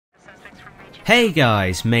Hey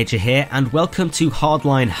guys, Major here and welcome to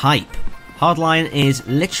Hardline Hype. Hardline is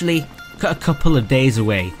literally a couple of days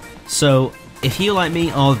away, so if you like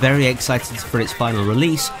me are very excited for its final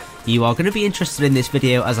release, you are going to be interested in this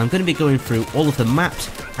video as I'm going to be going through all of the maps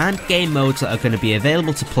and game modes that are going to be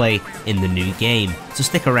available to play in the new game, so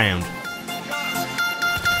stick around.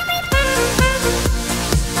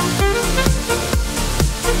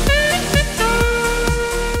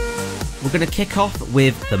 We're going to kick off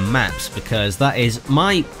with the maps because that is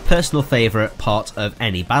my personal favourite part of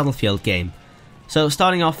any Battlefield game. So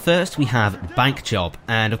starting off first we have Bank Job,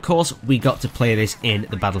 and of course we got to play this in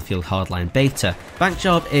the Battlefield Hardline beta. Bank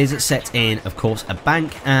Job is set in, of course, a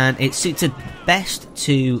bank, and it's suited best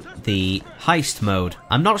to the heist mode.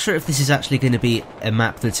 I'm not sure if this is actually going to be a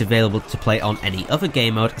map that's available to play on any other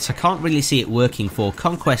game mode, so I can't really see it working for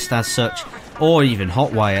Conquest as such, or even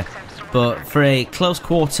Hotwire. But for a close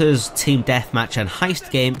quarters, team deathmatch and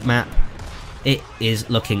heist game map, it is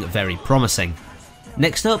looking very promising.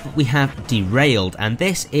 Next up we have Derailed, and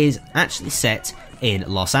this is actually set in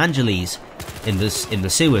Los Angeles, in the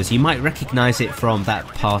sewers. You might recognise it from that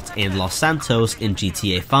part in Los Santos in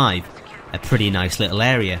GTA 5, a pretty nice little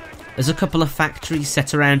area. There's a couple of factories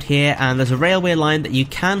set around here, and there's a railway line that you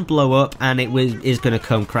can blow up, and it is going to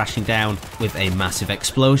come crashing down with a massive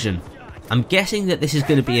explosion. I'm guessing that this is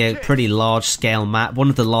going to be a pretty large scale map, one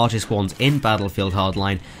of the largest ones in Battlefield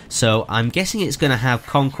Hardline, so I'm guessing it's going to have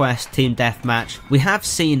Conquest, Team Deathmatch. We have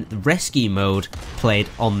seen the Rescue mode played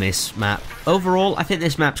on this map. Overall, I think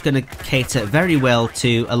this map's going to cater very well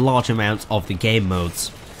to a large amount of the game modes.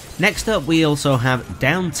 Next up we also have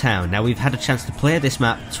Downtown. Now we've had a chance to play this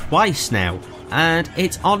map twice now, and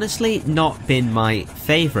it's honestly not been my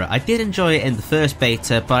favourite. I did enjoy it in the first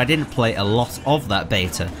beta, but I didn't play a lot of that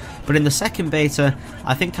beta. But in the second beta,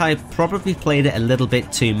 I think I probably played it a little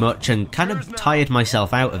bit too much and kind of tired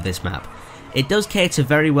myself out of this map. It does cater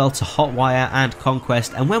very well to Hotwire and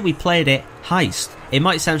Conquest, and when we played it, Heist. It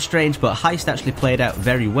might sound strange, but Heist actually played out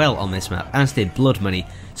very well on this map, as did Blood Money.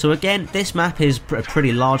 So again, this map is a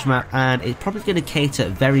pretty large map, and it's probably going to cater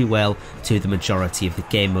very well to the majority of the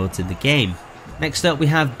game modes in the game. Next up we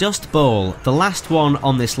have Dust Bowl, the last one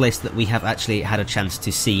on this list that we have actually had a chance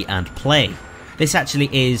to see and play. This actually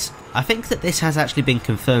is, I think that this has actually been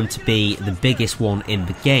confirmed to be the biggest one in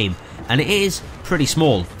the game, and it is pretty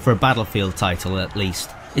small for a Battlefield title at least.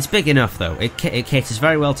 It's big enough though. It caters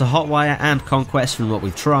very well to Hotwire and Conquest from what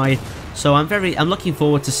we've tried, so I'm looking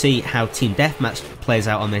forward to see how Team Deathmatch plays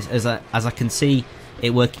out on this, as I can see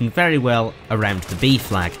it working very well around the B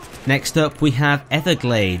flag. Next up we have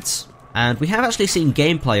Everglades. And we have actually seen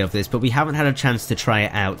gameplay of this, but we haven't had a chance to try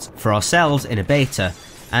it out for ourselves in a beta.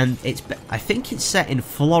 And I think it's set in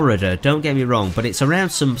Florida, don't get me wrong, but it's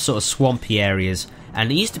around some sort of swampy areas, and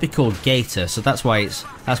it used to be called Gator, so that's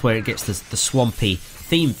where it gets the swampy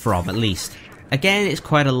theme from, at least. Again, it's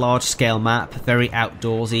quite a large scale map, very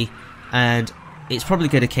outdoorsy, and it's probably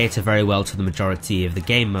going to cater very well to the majority of the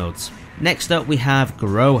game modes. Next up we have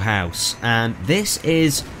Grow House, and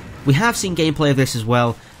we have seen gameplay of this as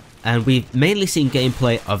well. And we've mainly seen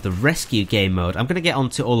gameplay of the Rescue game mode. I'm going to get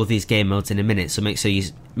onto all of these game modes in a minute, so make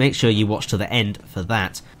sure you watch to the end for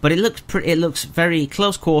that. But it looks very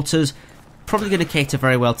close quarters, probably going to cater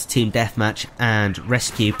very well to Team Deathmatch and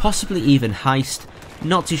Rescue, possibly even Heist.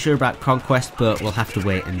 Not too sure about Conquest, but we'll have to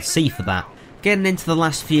wait and see for that. Getting into the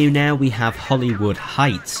last few now, we have Hollywood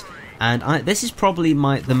Heights, and this is probably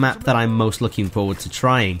the map that I'm most looking forward to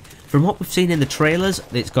trying. From what we've seen in the trailers,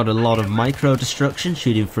 it's got a lot of micro destruction,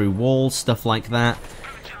 shooting through walls, stuff like that.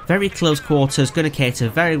 Very close quarters, going to cater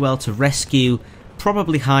very well to Rescue,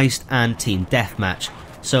 probably Heist and Team Deathmatch.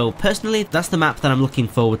 So personally, that's the map that I'm looking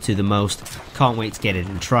forward to the most. Can't wait to get in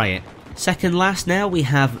and try it. Second last now, we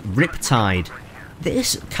have Riptide.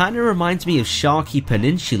 This kind of reminds me of Sharky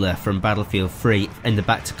Peninsula from Battlefield 3 in the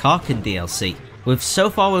Back to Karkin DLC. So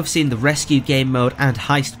far we've seen the Rescue game mode and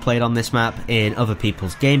Heist played on this map in other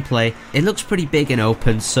people's gameplay. It looks pretty big and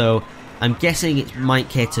open, so I'm guessing it might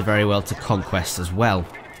cater very well to Conquest as well.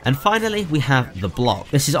 And finally we have The Block.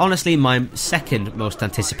 This is honestly my second most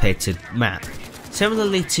anticipated map.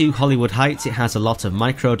 Similarly to Hollywood Heights, it has a lot of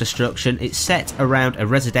micro destruction. It's set around a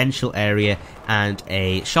residential area and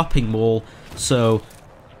a shopping mall, so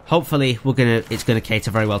hopefully it's gonna cater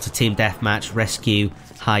very well to Team Deathmatch, Rescue,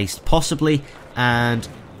 Heist possibly, and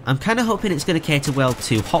I'm kind of hoping it's going to cater well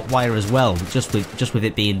to Hotwire as well, just with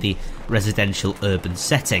it being the residential urban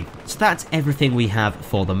setting. So that's everything we have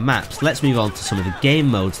for the maps. Let's move on to some of the game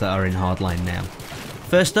modes that are in Hardline now.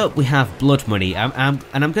 First up we have Blood Money, and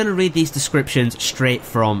I'm going to read these descriptions straight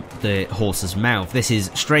from the horse's mouth. This is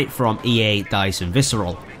straight from EA, DICE and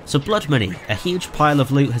Visceral. So blood money, a huge pile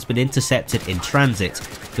of loot has been intercepted in transit.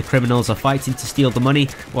 The criminals are fighting to steal the money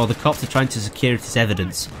while the cops are trying to secure it as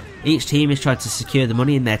evidence. Each team is trying to secure the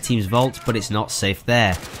money in their team's vault, but it's not safe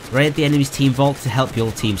there. Raid the enemy's team vault to help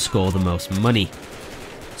your team score the most money.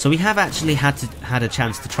 So we have actually had a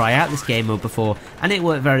chance to try out this game mode before, and it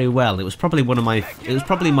worked very well. It was probably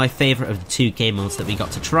my favourite of the 2 game modes that we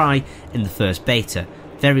got to try in the first beta.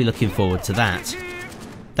 Very looking forward to that.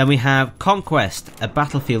 Then we have Conquest, a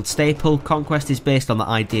Battlefield staple. Conquest is based on the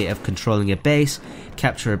idea of controlling a base.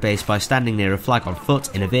 Capture a base by standing near a flag on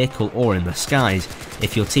foot, in a vehicle or in the skies.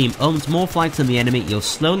 If your team owns more flags than the enemy, you'll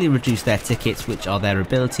slowly reduce their tickets, which are their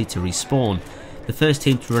ability to respawn. The first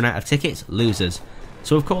team to run out of tickets loses.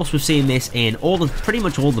 So of course we've seen this in pretty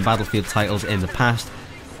much all the Battlefield titles in the past.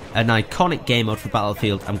 An iconic game mode for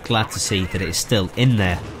Battlefield. I'm glad to see that it is still in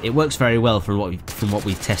there. It works very well from what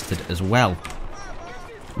we've tested as well.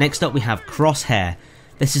 Next up we have Crosshair.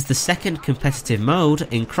 This is the second competitive mode.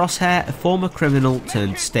 In Crosshair, a former criminal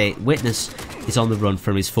turned state witness is on the run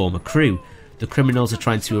from his former crew. The criminals are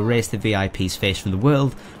trying to erase the VIP's face from the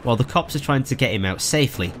world, while the cops are trying to get him out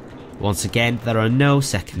safely. Once again, there are no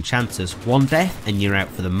second chances. One death and you're out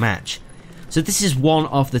for the match. So this is one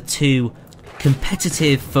of the 2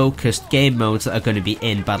 competitive focused game modes that are going to be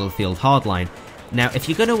in Battlefield Hardline. Now if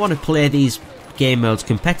you're going to want to play these game modes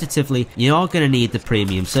competitively, you are going to need the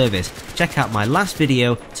premium service. Check out my last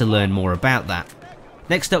video to learn more about that.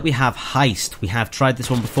 Next up we have Heist. We have tried this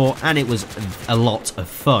one before and it was a lot of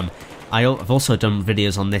fun. I've also done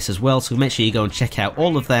videos on this as well, so make sure you go and check out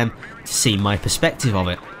all of them to see my perspective of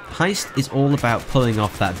it. Heist is all about pulling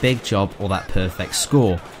off that big job or that perfect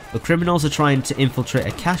score. The criminals are trying to infiltrate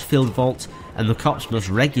a cash-filled vault and the cops must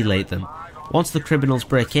regulate them. Once the criminals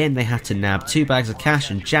break in, they have to nab 2 bags of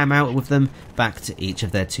cash and jam out with them back to each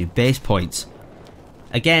of their 2 base points.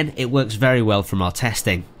 Again, it works very well from our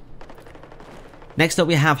testing. Next up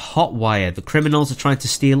we have Hotwire. The criminals are trying to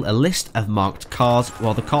steal a list of marked cars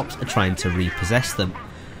while the cops are trying to repossess them.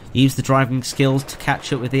 Use the driving skills to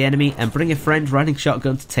catch up with the enemy and bring a friend riding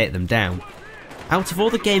shotgun to take them down. Out of all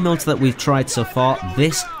the game modes that we've tried so far,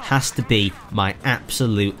 this has to be my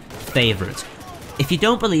absolute favourite. If you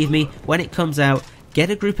don't believe me, when it comes out,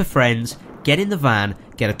 get a group of friends, get in the van,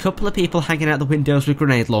 get a couple of people hanging out the windows with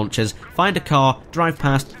grenade launchers, find a car, drive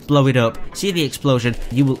past, blow it up, see the explosion.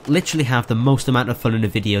 You will literally have the most amount of fun in a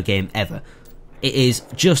video game ever. It is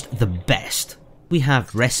just the best. We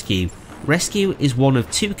have Rescue. Rescue is one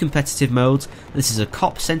of 2 competitive modes. This is a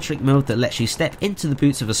cop-centric mode that lets you step into the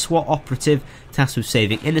boots of a SWAT operative tasked with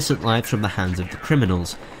saving innocent lives from the hands of the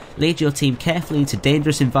criminals. Lead your team carefully into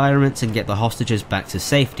dangerous environments and get the hostages back to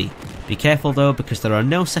safety. Be careful though, because there are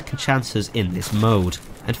no second chances in this mode.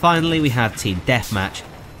 And finally we have Team Deathmatch.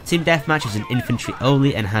 Team Deathmatch is an infantry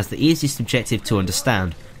only and has the easiest objective to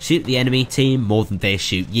understand. Shoot the enemy team more than they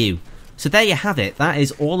shoot you. So there you have it. That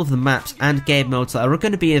is all of the maps and game modes that are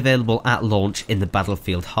going to be available at launch in the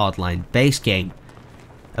Battlefield Hardline base game.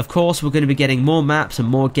 Of course, we're going to be getting more maps and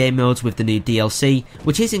more game modes with the new DLC,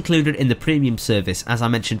 which is included in the premium service. As I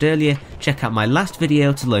mentioned earlier, check out my last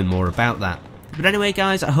video to learn more about that. But anyway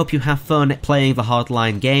guys, I hope you have fun playing the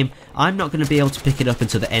Hardline game. I'm not going to be able to pick it up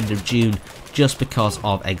until the end of June just because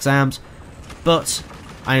of exams, but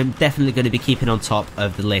I am definitely going to be keeping on top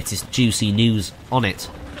of the latest juicy news on it.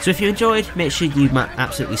 So if you enjoyed, make sure you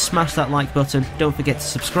absolutely smash that like button, don't forget to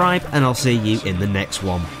subscribe, and I'll see you in the next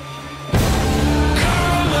one.